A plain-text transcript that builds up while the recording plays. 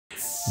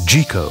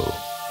GEECO,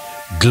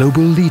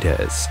 global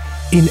leaders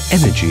in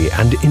energy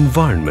and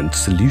environment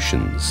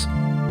solutions.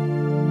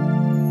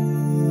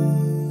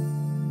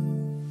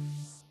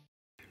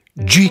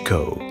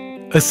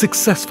 GEECO, a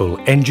successful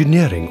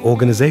engineering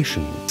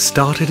organization,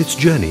 started its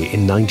journey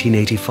in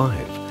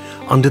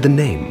 1985 under the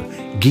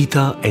name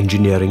GEECO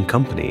Engineering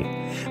Company,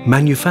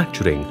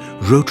 manufacturing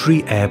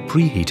Rotary Air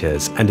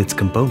Preheaters and its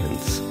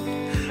components.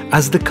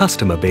 As the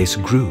customer base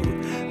grew,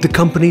 the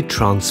company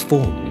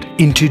transformed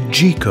into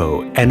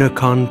GEECO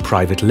Enercon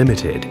Private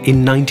Limited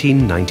in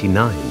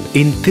 1999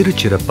 in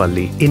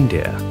Tiruchirappalli,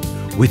 India,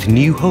 with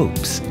new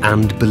hopes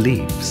and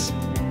beliefs.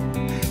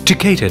 To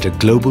cater to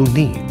global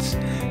needs,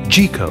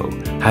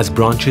 GEECO has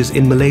branches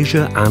in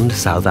Malaysia and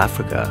South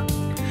Africa.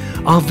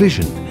 Our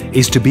vision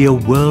is to be a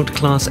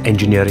world-class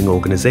engineering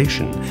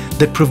organization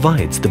that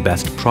provides the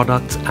best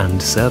products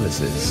and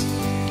services.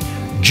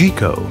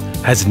 GEECO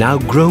has now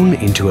grown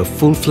into a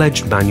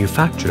full-fledged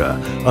manufacturer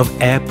of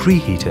air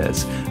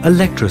preheaters,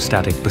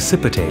 electrostatic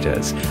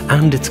precipitators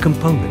and its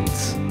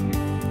components.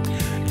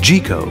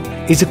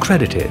 GEECO is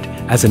accredited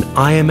as an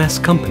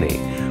IMS company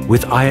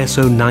with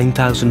ISO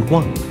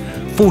 9001,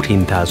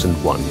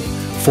 14001,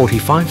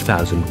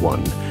 45001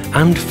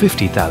 and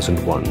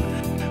 50001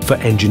 for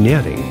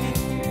engineering,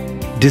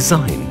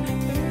 design,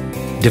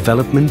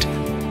 development,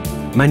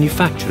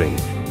 manufacturing,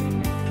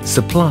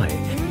 supply,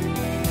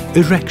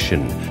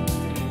 erection,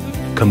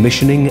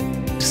 commissioning,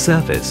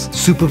 service,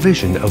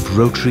 supervision of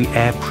Rotary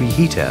Air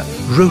Preheater,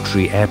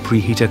 Rotary Air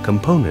Preheater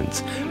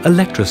components,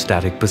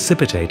 electrostatic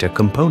precipitator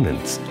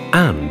components,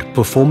 and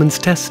performance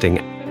testing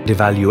and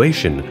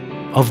evaluation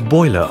of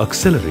boiler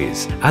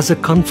auxiliaries as a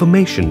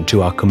confirmation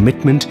to our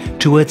commitment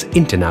towards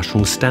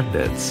international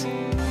standards.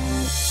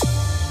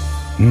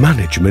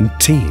 Management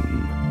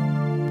Team.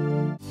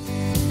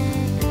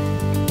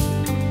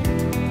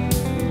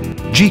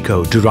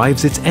 GEECO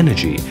derives its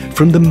energy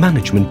from the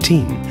management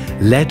team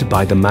led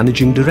by the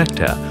Managing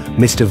Director,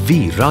 Mr.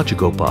 V.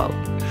 Rajagopal,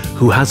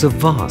 who has a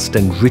vast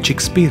and rich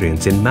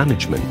experience in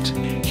management.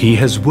 He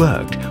has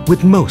worked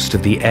with most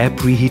of the air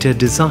preheater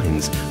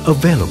designs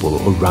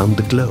available around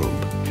the globe.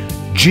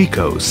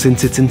 GEECO,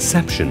 since its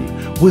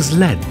inception, was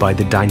led by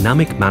the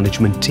dynamic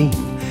management team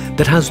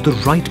that has the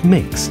right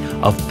mix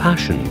of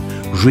passion,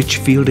 rich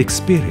field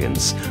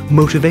experience,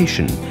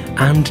 motivation,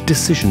 and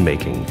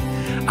decision-making.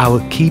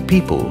 Our key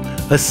people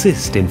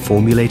assist in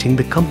formulating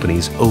the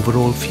company's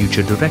overall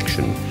future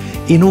direction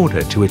in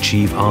order to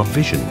achieve our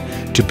vision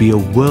to be a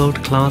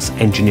world-class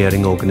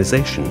engineering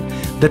organization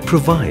that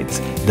provides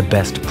the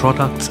best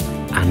products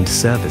and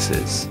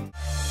services.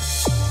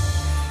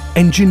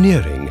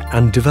 Engineering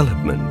and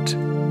Development.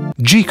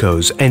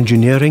 GEECO's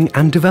engineering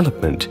and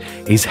development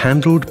is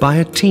handled by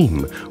a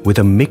team with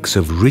a mix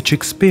of rich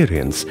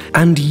experience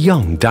and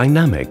young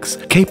dynamics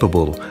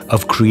capable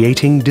of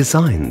creating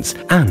designs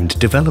and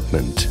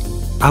development.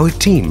 Our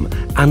team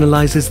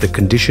analyzes the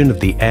condition of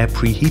the air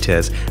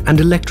preheaters and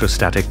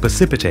electrostatic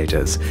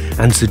precipitators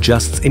and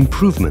suggests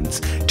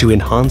improvements to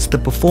enhance the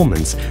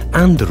performance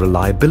and the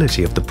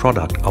reliability of the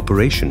product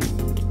operation.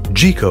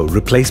 GEECO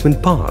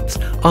replacement parts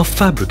are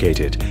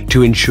fabricated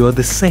to ensure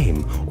the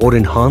same or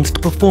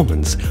enhanced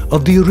performance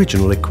of the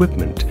original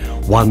equipment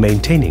while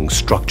maintaining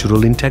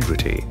structural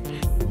integrity.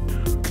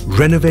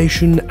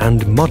 Renovation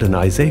and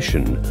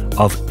Modernization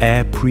of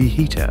Air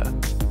Preheater.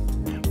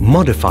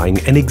 Modifying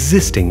an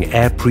existing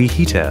air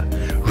preheater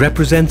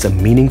represents a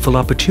meaningful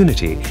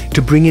opportunity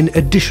to bring in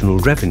additional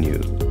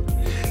revenue.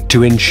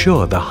 To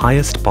ensure the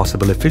highest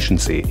possible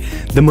efficiency,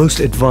 the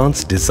most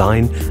advanced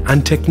design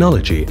and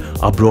technology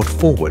are brought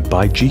forward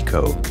by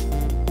GEECO.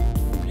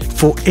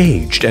 For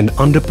aged and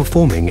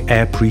underperforming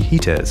air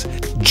preheaters,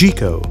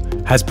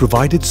 GEECO has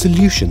provided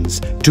solutions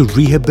to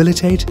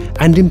rehabilitate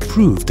and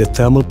improve the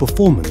thermal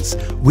performance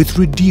with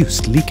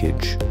reduced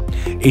leakage.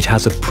 It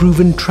has a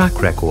proven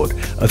track record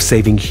of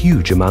saving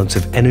huge amounts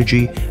of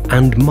energy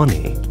and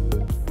money.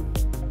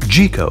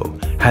 GEECO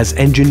has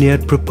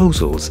engineered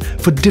proposals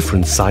for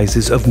different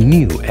sizes of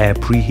new air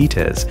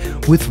preheaters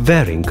with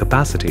varying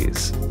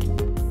capacities.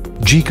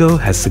 GEECO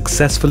has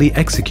successfully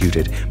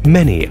executed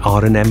many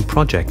R&M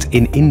projects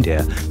in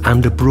India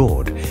and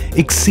abroad,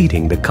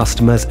 exceeding the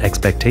customer's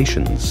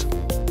expectations.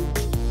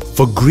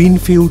 For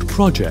greenfield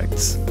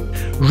projects,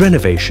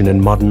 renovation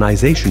and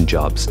modernization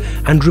jobs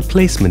and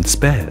replacement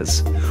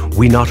spares,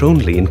 we not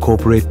only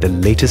incorporate the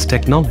latest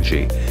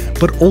technology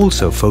but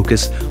also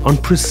focus on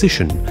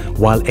precision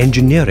while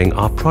engineering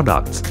our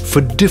products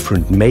for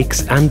different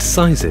makes and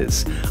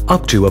sizes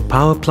up to a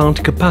power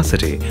plant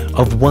capacity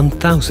of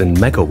 1000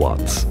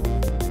 megawatts.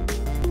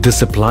 The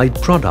supplied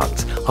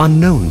products are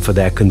known for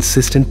their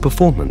consistent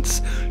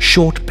performance,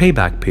 short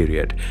payback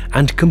period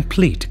and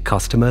complete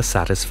customer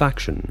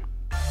satisfaction.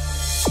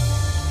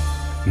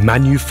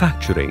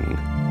 Manufacturing.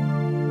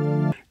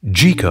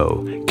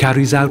 GEECO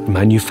carries out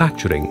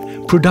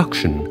manufacturing,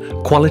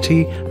 production,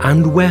 quality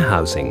and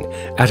warehousing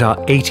at our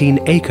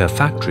 18-acre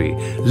factory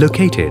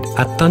located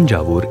at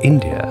Tanjavur,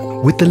 India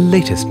with the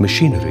latest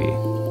machinery.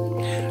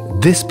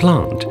 This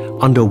plant,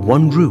 under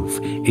one roof,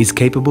 is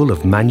capable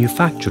of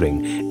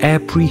manufacturing air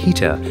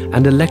preheater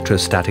and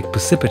electrostatic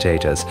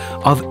precipitators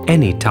of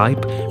any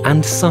type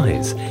and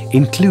size,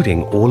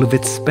 including all of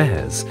its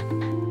spares.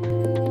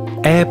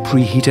 Air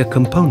preheater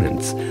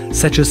components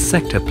such as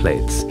sector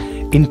plates,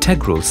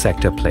 integral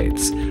sector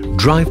plates,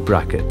 drive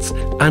brackets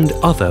and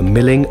other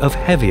milling of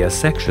heavier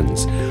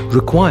sections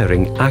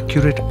requiring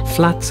accurate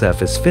flat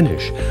surface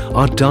finish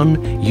are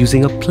done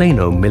using a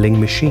plano milling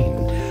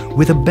machine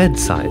with a bed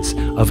size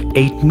of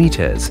 8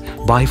 meters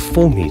by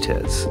 4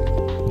 meters.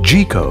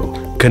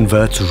 GEECO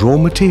converts raw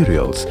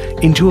materials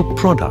into a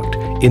product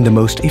in the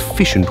most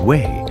efficient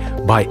way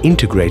by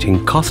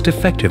integrating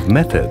cost-effective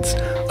methods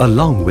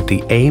along with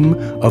the aim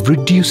of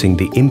reducing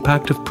the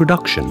impact of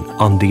production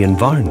on the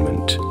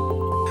environment.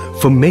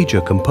 For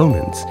major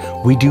components,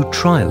 we do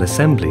trial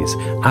assemblies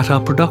at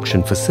our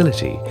production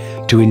facility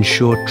to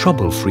ensure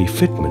trouble-free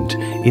fitment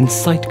in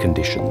site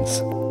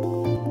conditions.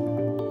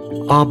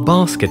 Our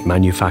basket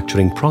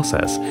manufacturing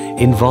process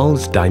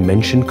involves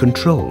dimension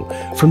control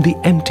from the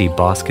empty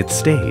basket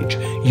stage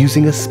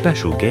using a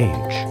special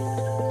gauge.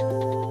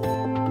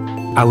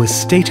 Our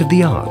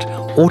state-of-the-art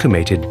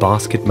automated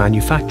basket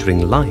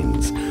manufacturing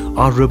lines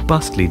are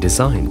robustly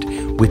designed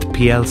with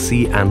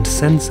PLC and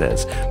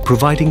sensors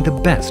providing the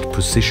best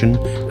precision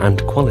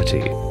and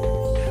quality.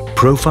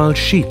 Profile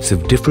sheets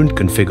of different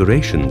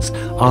configurations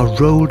are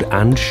rolled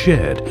and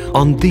shared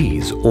on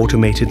these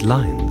automated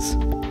lines.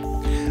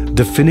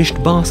 The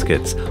finished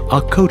baskets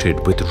are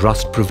coated with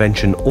rust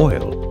prevention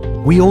oil.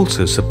 We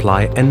also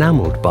supply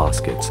enameled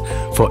baskets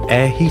for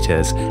air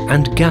heaters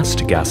and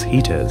gas-to-gas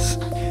heaters.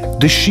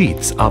 The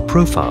sheets are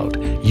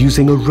profiled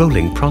using a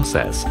rolling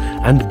process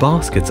and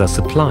baskets are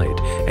supplied,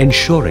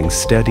 ensuring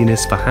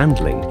sturdiness for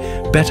handling,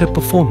 better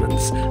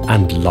performance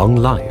and long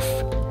life.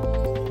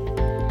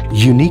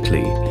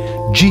 Uniquely,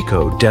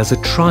 GEECO does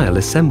a trial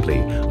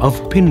assembly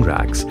of pin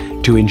racks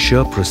to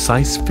ensure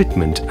precise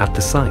fitment at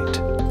the site.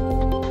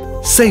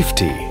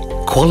 Safety,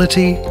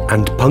 quality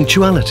and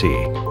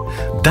punctuality.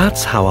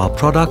 That's how our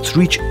products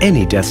reach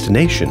any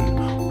destination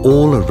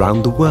all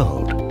around the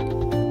world.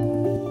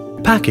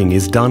 Packing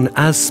is done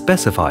as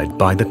specified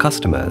by the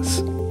customers.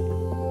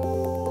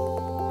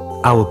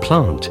 Our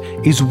plant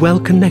is well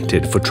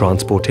connected for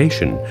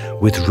transportation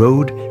with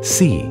road,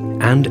 sea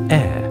and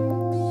air.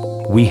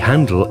 We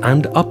handle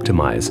and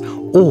optimize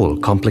all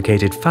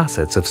complicated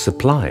facets of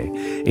supply,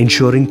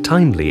 ensuring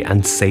timely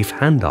and safe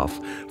handoff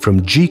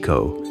from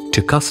GEECO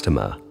to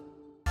customer.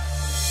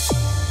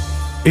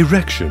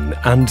 Erection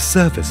and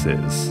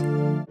services.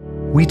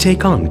 We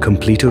take on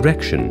complete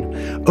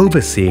erection,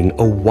 overseeing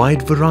a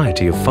wide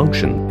variety of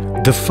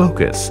function. The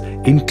focus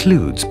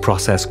includes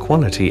process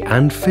quality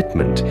and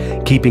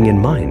fitment, keeping in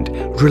mind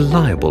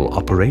reliable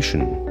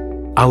operation.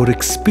 Our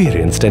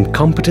experienced and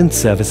competent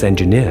service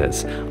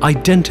engineers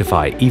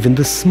identify even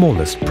the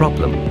smallest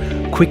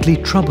problem, quickly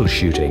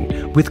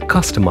troubleshooting with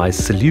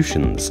customized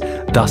solutions,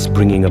 thus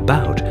bringing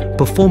about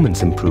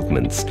performance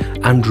improvements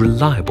and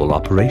reliable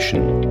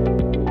operation.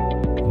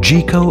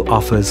 GEECO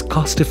offers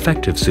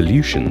cost-effective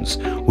solutions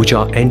which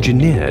are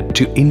engineered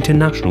to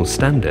international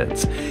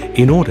standards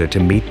in order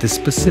to meet the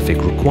specific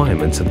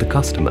requirements of the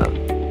customer.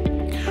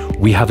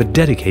 We have a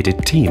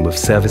dedicated team of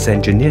service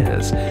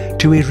engineers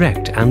to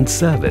erect and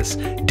service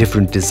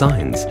different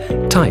designs,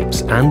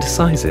 types and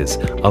sizes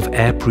of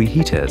air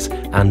preheaters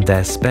and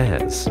their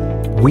spares.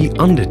 We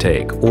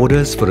undertake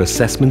orders for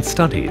assessment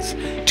studies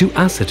to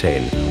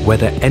ascertain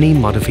whether any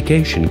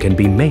modification can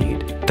be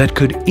made that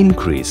could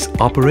increase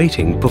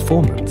operating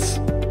performance.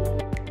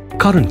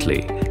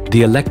 Currently,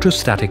 the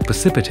electrostatic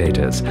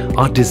precipitators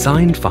are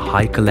designed for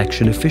high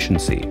collection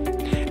efficiency.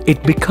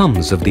 It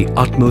becomes of the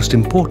utmost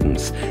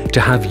importance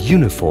to have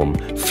uniform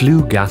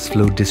flue-gas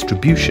flow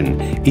distribution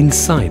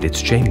inside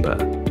its chamber.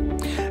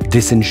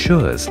 This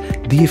ensures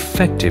the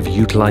effective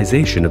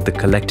utilization of the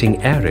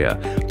collecting area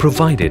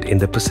provided in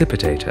the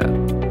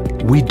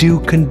precipitator. We do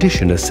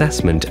condition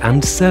assessment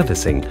and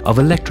servicing of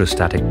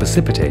electrostatic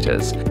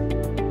precipitators.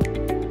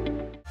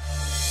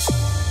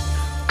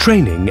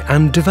 Training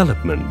and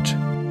development.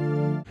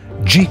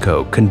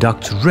 GEECO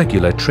conducts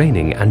regular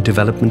training and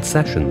development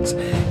sessions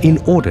in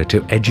order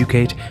to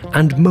educate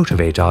and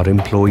motivate our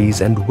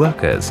employees and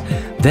workers,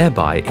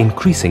 thereby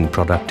increasing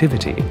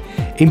productivity,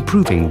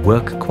 improving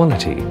work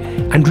quality,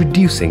 and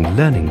reducing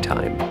learning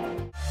time.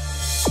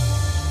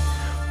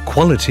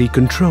 Quality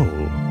control.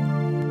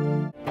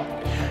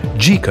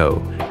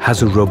 GEECO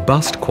has a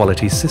robust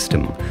quality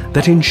system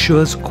that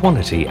ensures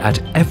quality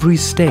at every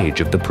stage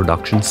of the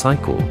production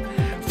cycle,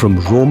 from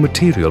raw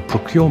material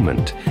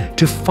procurement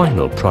to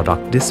final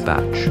product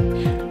dispatch.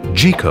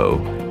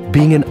 GEECO,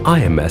 being an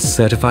IMS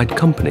certified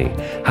company,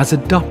 has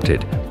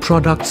adopted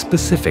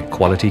product-specific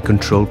quality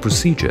control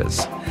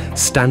procedures,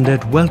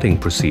 standard welding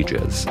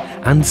procedures,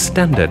 and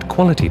standard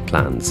quality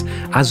plans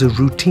as a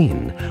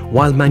routine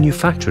while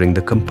manufacturing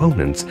the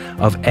components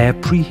of air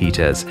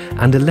preheaters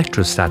and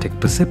electrostatic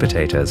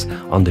precipitators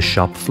on the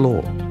shop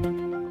floor.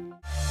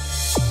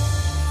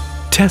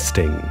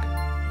 Testing.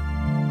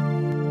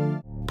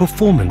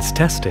 Performance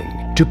testing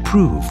to to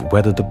prove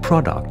whether the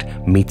product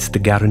meets the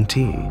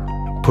guarantee.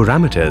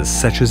 Parameters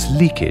such as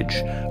leakage,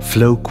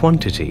 flow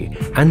quantity,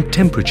 and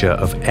temperature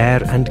of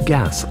air and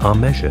gas are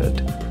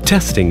measured.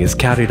 Testing is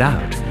carried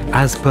out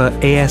as per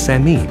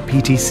ASME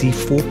PTC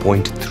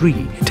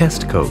 4.3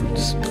 test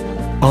codes.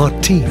 Our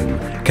team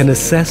can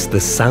assess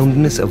the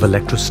soundness of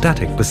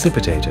electrostatic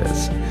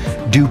precipitators,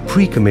 do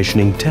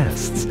pre-commissioning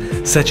tests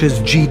such as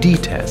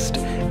GD test,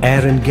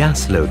 air and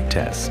gas load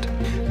test.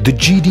 The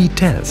GD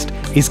test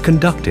is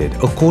conducted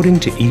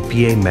according to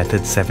EPA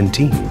Method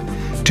 17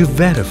 to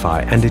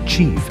verify and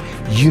achieve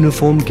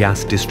uniform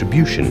gas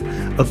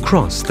distribution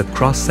across the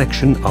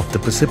cross-section of the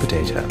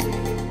precipitator.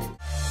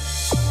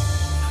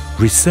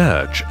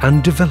 Research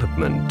and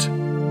development.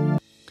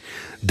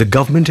 The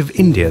Government of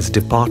India's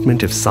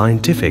Department of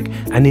Scientific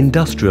and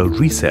Industrial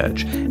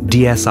Research,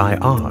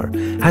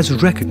 DSIR,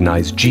 has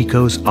recognized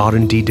GEECO's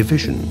R&D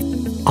division.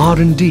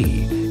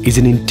 R&D is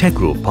an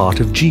integral part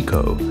of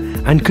GEECO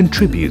and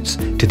contributes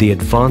to the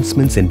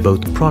advancements in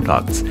both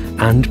products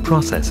and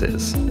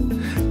processes.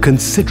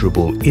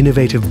 Considerable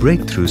innovative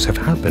breakthroughs have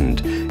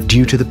happened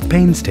due to the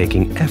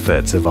painstaking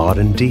efforts of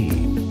R&D.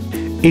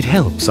 It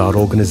helps our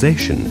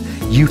organization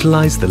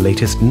utilize the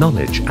latest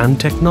knowledge and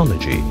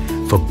technology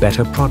for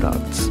better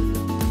products.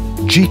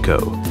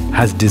 GEECO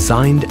has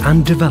designed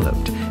and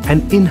developed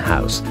an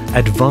in-house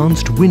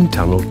advanced wind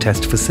tunnel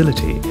test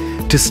facility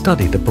to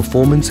study the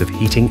performance of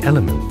heating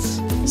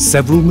elements.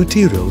 Several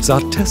materials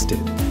are tested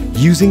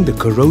using the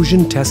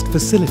corrosion test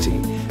facility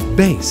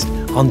based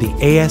on the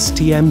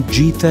ASTM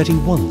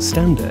G31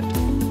 standard.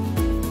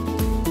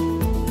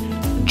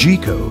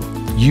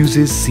 GEECO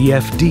uses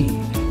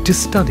CFD to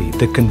study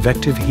the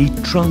convective heat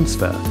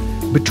transfer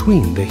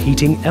between the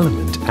heating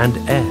element and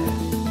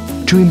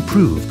air, to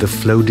improve the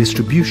flow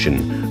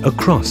distribution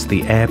across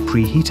the air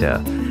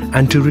preheater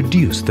and to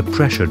reduce the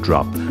pressure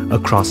drop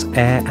across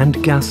air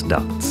and gas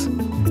ducts.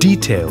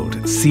 Detailed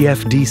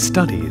CFD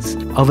studies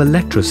of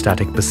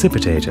electrostatic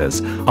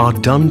precipitators are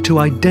done to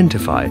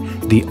identify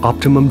the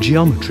optimum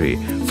geometry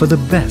for the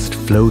best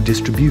flow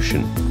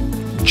distribution.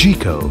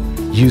 GEECO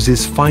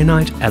uses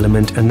finite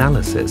element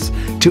analysis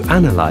to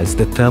analyze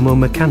the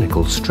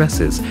thermomechanical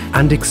stresses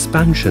and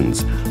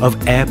expansions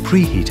of air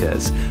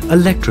preheaters,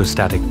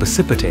 electrostatic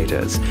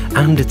precipitators,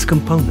 and its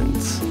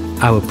components.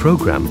 Our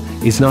program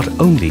is not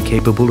only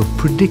capable of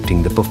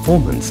predicting the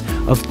performance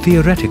of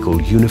theoretical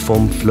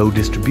uniform flow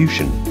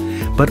distribution,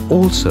 but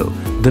also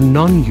the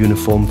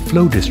non-uniform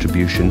flow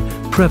distribution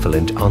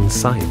prevalent on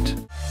site.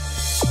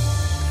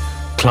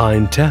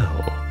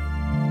 Clientele.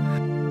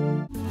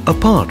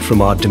 Apart from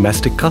our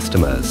domestic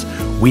customers,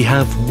 we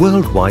have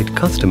worldwide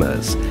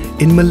customers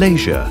in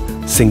Malaysia,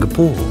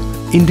 Singapore,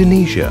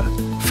 Indonesia,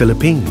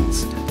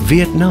 Philippines,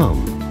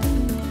 Vietnam,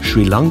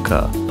 Sri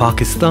Lanka,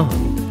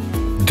 Pakistan,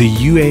 the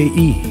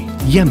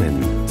UAE,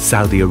 Yemen,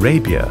 Saudi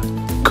Arabia,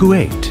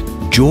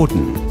 Kuwait,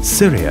 Jordan,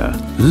 Syria,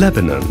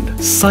 Lebanon,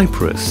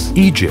 Cyprus,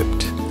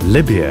 Egypt,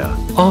 Libya,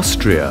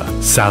 Austria,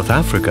 South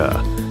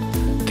Africa,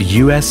 the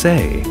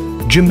USA,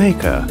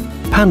 Jamaica,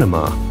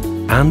 Panama,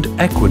 and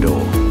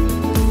Ecuador.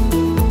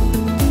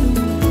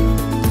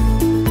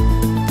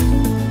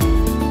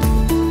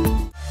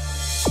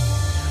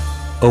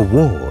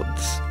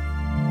 Awards.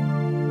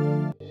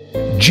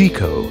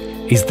 GEECO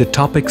is the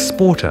top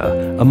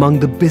exporter among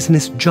the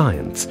business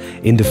giants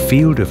in the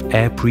field of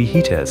air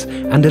preheaters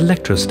and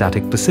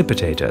electrostatic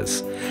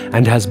precipitators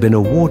and has been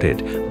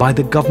awarded by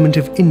the Government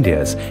of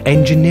India's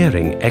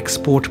Engineering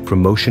Export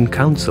Promotion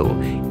Council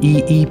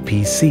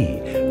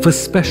EEPC for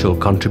special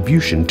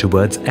contribution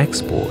towards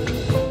export.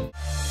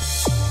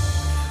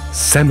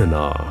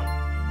 Seminar.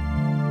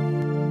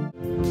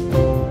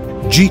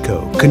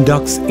 GEECO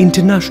conducts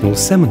international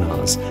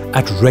seminars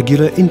at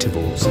regular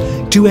intervals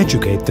to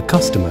educate the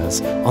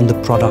customers on the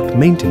product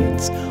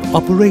maintenance,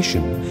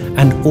 operation,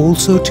 and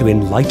also to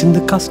enlighten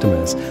the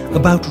customers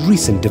about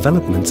recent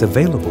developments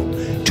available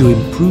to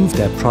improve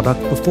their product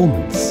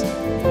performance.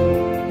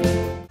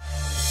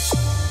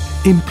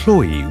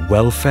 Employee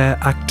welfare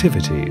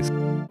activities.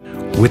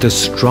 With a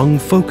strong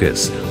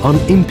focus on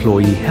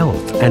employee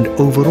health and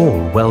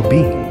overall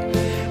well-being,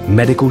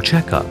 medical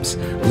checkups,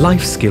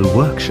 life skill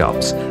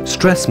workshops,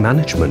 stress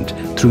management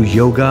through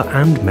yoga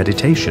and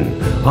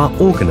meditation are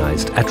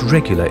organized at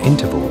regular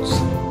intervals.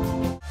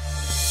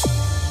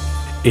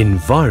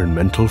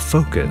 Environmental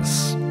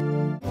focus.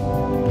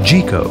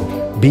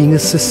 GEECO, being a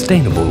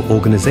sustainable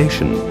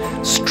organization,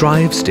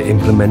 strives to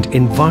implement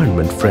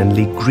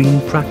environment-friendly green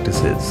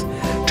practices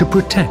to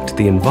protect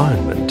the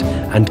environment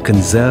and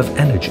conserve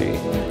energy.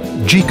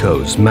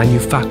 GEECO's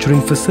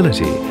manufacturing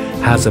facility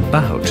has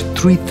about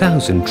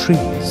 3,000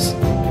 trees.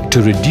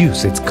 To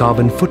reduce its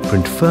carbon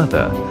footprint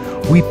further,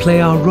 we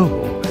play our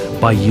role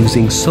by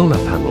using solar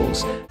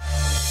panels.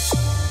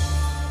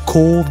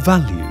 Core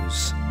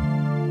values.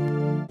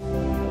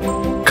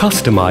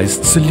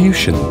 Customized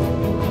solution.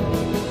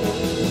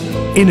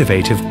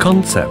 Innovative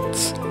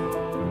concepts.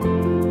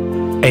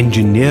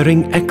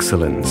 Engineering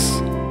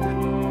excellence.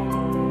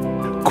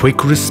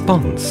 Quick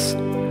response.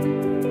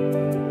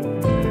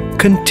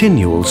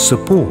 Continual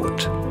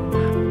support.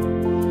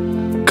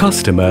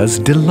 customers'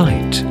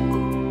 delight.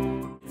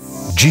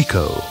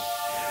 GEECO,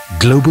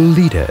 global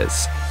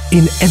leaders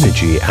in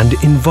energy and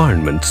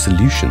environment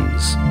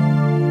solutions.